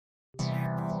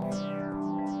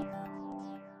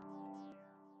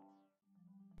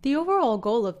The overall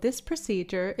goal of this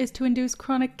procedure is to induce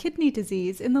chronic kidney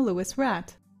disease in the Lewis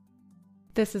rat.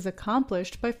 This is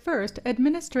accomplished by first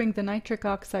administering the nitric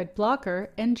oxide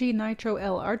blocker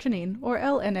Ng-nitro-L-arginine, or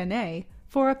LNNA,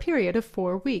 for a period of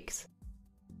 4 weeks.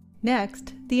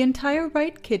 Next, the entire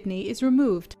right kidney is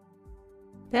removed.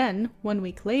 Then, 1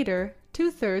 week later,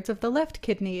 2/3 of the left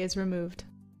kidney is removed.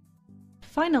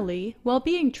 Finally, while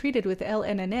being treated with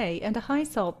LNNA and a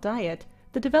high-salt diet,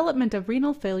 the development of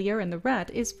renal failure in the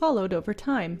rat is followed over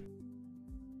time.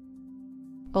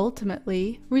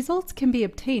 Ultimately, results can be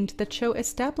obtained that show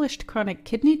established chronic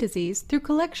kidney disease through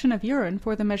collection of urine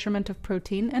for the measurement of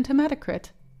protein and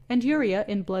hematocrit, and urea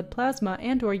in blood plasma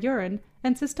and/or urine,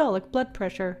 and systolic blood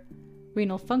pressure.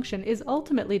 Renal function is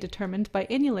ultimately determined by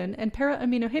inulin and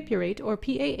para-aminohippurate, or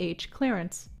PAH,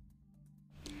 clearance.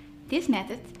 This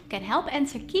method can help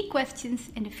answer key questions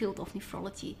in the field of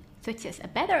nephrology, such as a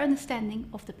better understanding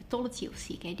of the pathology of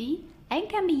CKD, and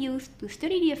can be used to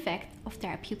study the effect of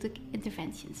therapeutic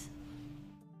interventions.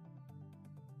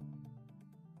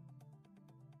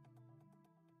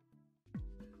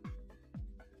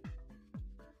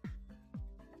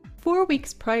 Four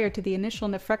weeks prior to the initial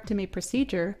nephrectomy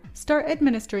procedure, start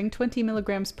administering 20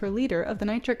 mg per liter of the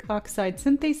nitric oxide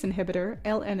synthase inhibitor,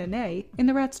 LNNA, in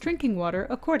the rat's drinking water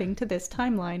according to this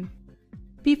timeline.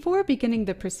 Before beginning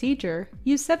the procedure,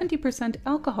 use 70%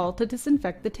 alcohol to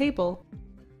disinfect the table.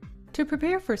 To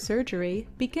prepare for surgery,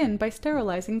 begin by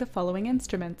sterilizing the following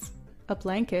instruments: a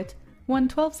blanket, one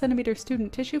 12 cm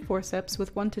student tissue forceps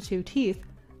with 1 to 2 teeth,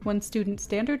 one student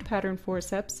standard pattern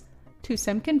forceps, 2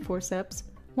 Semken forceps,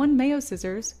 1 Mayo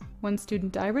scissors, 1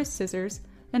 student iris scissors,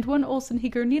 and 1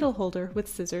 Olsen-Heger needle holder with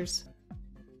scissors.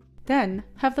 Then,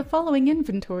 have the following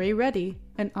inventory ready: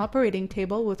 an operating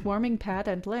table with warming pad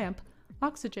and lamp,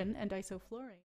 oxygen and isoflurane.